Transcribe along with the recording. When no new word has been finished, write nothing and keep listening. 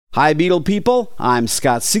Hi, Beatle people. I'm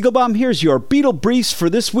Scott Siegelbaum. Here's your Beatle Briefs for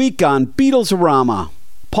this week on Beatles-orama.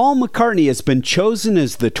 Paul McCartney has been chosen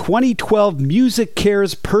as the 2012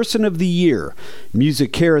 MusiCares Person of the Year.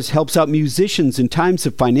 MusiCares helps out musicians in times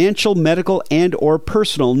of financial, medical, and/or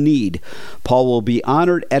personal need. Paul will be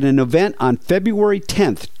honored at an event on February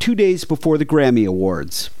 10th, 2 days before the Grammy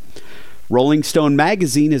Awards. Rolling Stone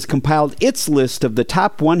magazine has compiled its list of the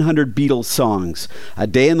top 100 Beatles songs. A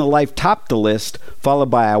Day in the Life topped the list, followed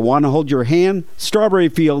by I Wanna Hold Your Hand, Strawberry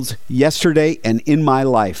Fields, Yesterday, and In My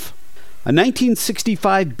Life. A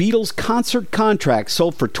 1965 Beatles concert contract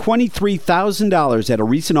sold for $23,000 at a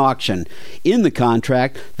recent auction. In the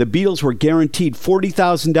contract, the Beatles were guaranteed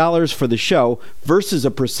 $40,000 for the show versus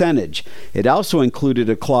a percentage. It also included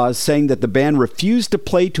a clause saying that the band refused to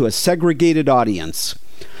play to a segregated audience.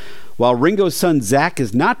 While Ringo's son Zach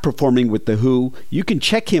is not performing with The Who, you can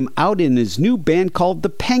check him out in his new band called The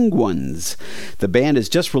Penguins. The band has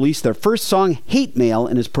just released their first song, Hate Mail,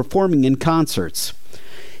 and is performing in concerts.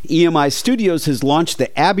 EMI Studios has launched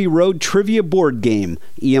the Abbey Road Trivia board game.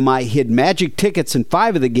 EMI hid magic tickets in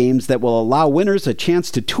 5 of the games that will allow winners a chance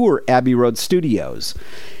to tour Abbey Road Studios.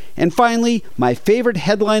 And finally, my favorite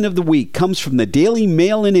headline of the week comes from the Daily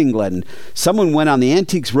Mail in England. Someone went on the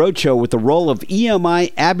Antiques Roadshow with the roll of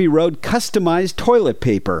EMI Abbey Road customized toilet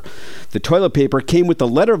paper. The toilet paper came with a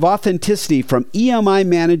letter of authenticity from EMI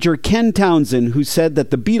manager Ken Townsend, who said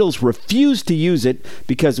that the Beatles refused to use it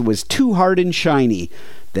because it was too hard and shiny.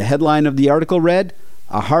 The headline of the article read,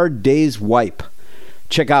 "A Hard Day's Wipe."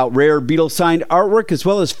 Check out rare Beatles signed artwork as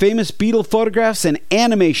well as famous Beatle photographs and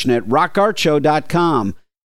animation at rockartshow.com.